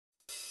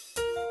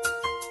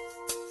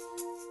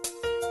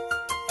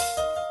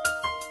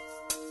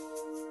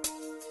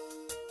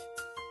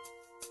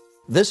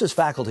This is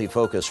Faculty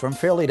Focus from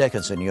Fairleigh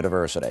Dickinson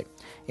University.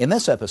 In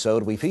this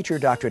episode, we feature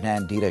Dr.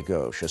 Nandita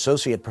Ghosh,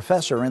 Associate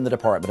Professor in the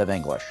Department of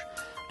English.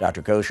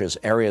 Dr. Ghosh's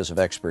areas of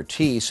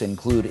expertise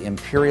include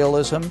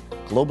imperialism,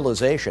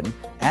 globalization,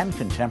 and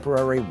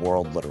contemporary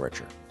world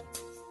literature.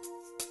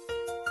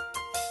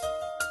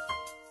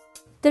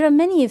 There are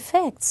many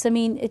effects.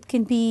 It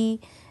can be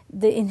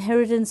the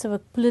inheritance of a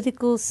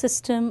political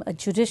system, a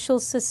judicial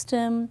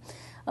system.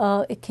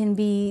 It can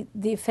be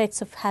the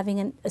effects of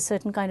having a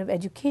certain kind of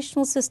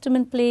educational system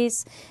in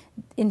place,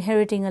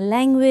 inheriting a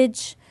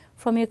language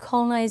from your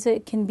colonizer.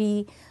 It can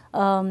be,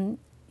 an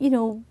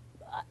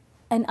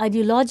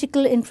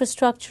ideological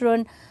infrastructure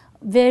on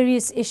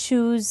various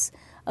issues.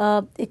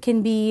 It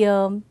can be,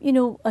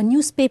 a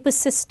newspaper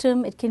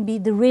system. It can be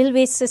the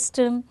railway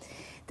system.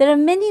 There are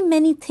many,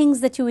 many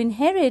things that you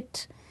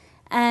inherit,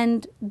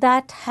 and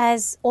that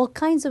has all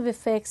kinds of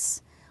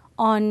effects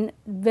on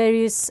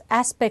various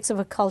aspects of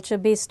a culture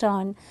based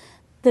on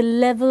the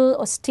level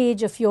or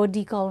stage of your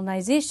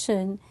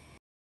decolonization.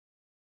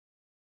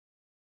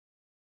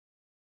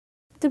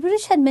 The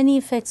British had many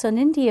effects on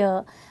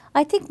India.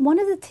 I think one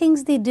of the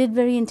things they did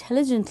very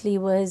intelligently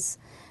was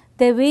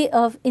their way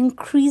of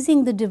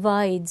increasing the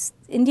divides.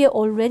 India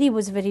already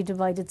was a very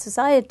divided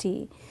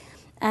society.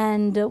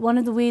 And one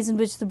of the ways in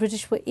which the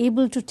British were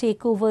able to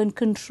take over and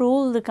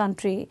control the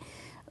country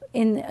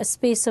in a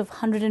space of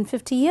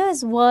 150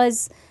 years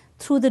was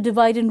through the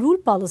divide and rule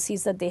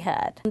policies that they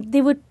had.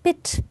 They would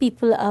pit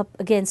people up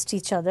against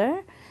each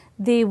other.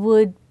 They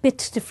would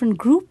pit different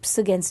groups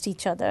against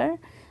each other.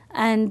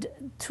 And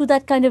through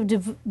that kind of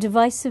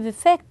divisive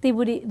effect, they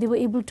were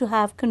able to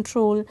have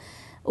control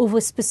over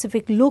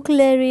specific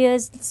local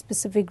areas,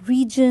 specific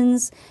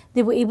regions.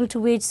 They were able to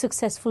wage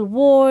successful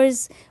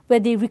wars where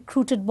they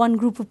recruited one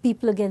group of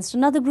people against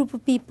another group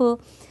of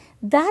people.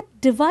 That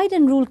divide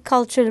and rule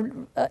culture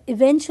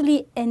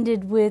eventually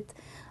ended with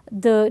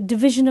the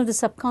division of the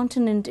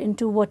subcontinent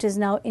into what is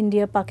now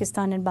India,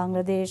 Pakistan, and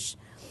Bangladesh.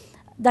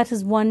 That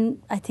is one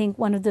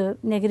of the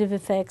negative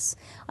effects.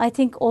 I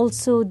think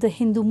also the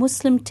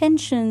Hindu-Muslim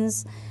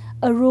tensions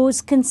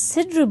arose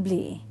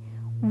considerably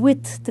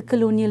with the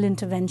colonial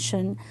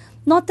intervention.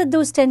 Not that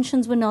those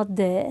tensions were not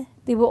there,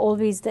 they were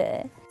always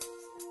there.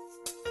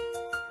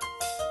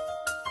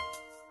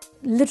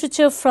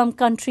 Literature from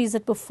countries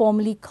that were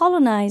formerly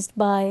colonized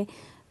by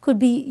could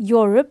be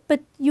Europe,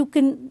 but you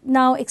can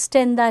now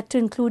extend that to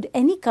include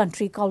any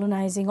country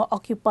colonizing or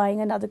occupying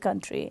another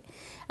country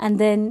and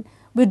then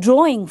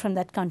withdrawing from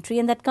that country.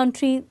 And that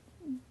country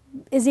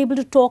is able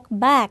to talk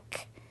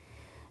back,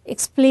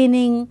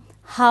 explaining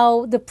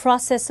how the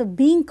process of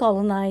being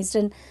colonized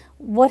and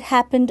what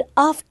happened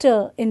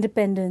after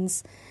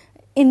independence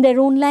in their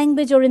own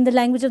language or in the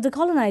language of the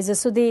colonizer.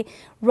 So they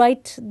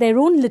write their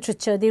own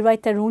literature, they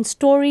write their own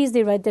stories,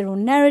 they write their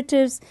own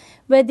narratives,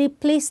 where they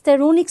place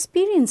their own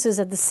experiences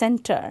at the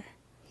center,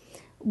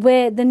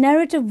 where the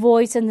narrative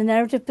voice and the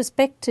narrative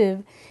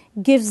perspective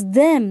gives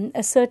them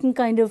a certain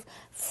kind of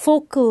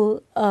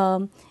focal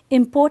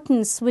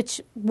importance which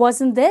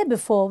wasn't there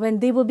before when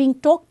they were being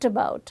talked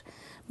about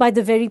by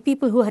the very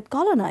people who had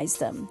colonized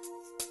them.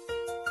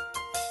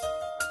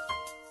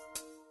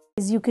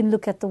 You can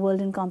look at the world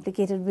in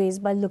complicated ways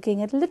by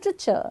looking at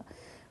literature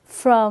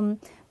from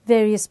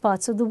various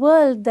parts of the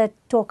world that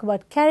talk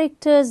about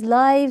characters,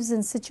 lives,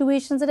 and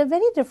situations that are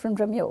very different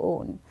from your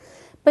own.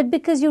 But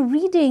because you're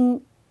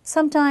reading,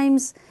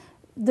 sometimes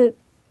the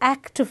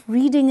act of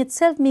reading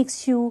itself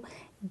makes you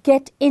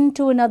get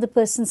into another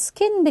person's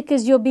skin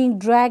because you're being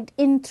dragged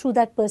in through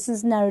that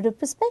person's narrative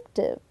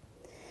perspective.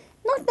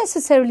 Not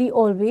necessarily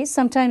always.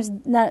 Sometimes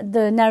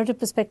the narrative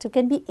perspective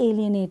can be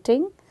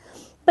alienating.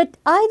 But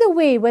either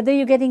way, whether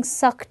you're getting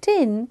sucked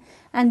in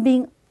and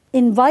being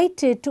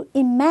invited to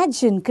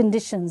imagine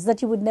conditions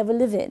that you would never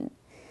live in,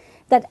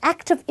 that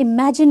act of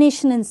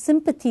imagination and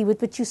sympathy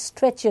with which you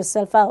stretch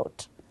yourself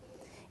out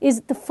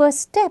is the first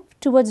step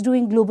towards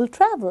doing global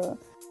travel.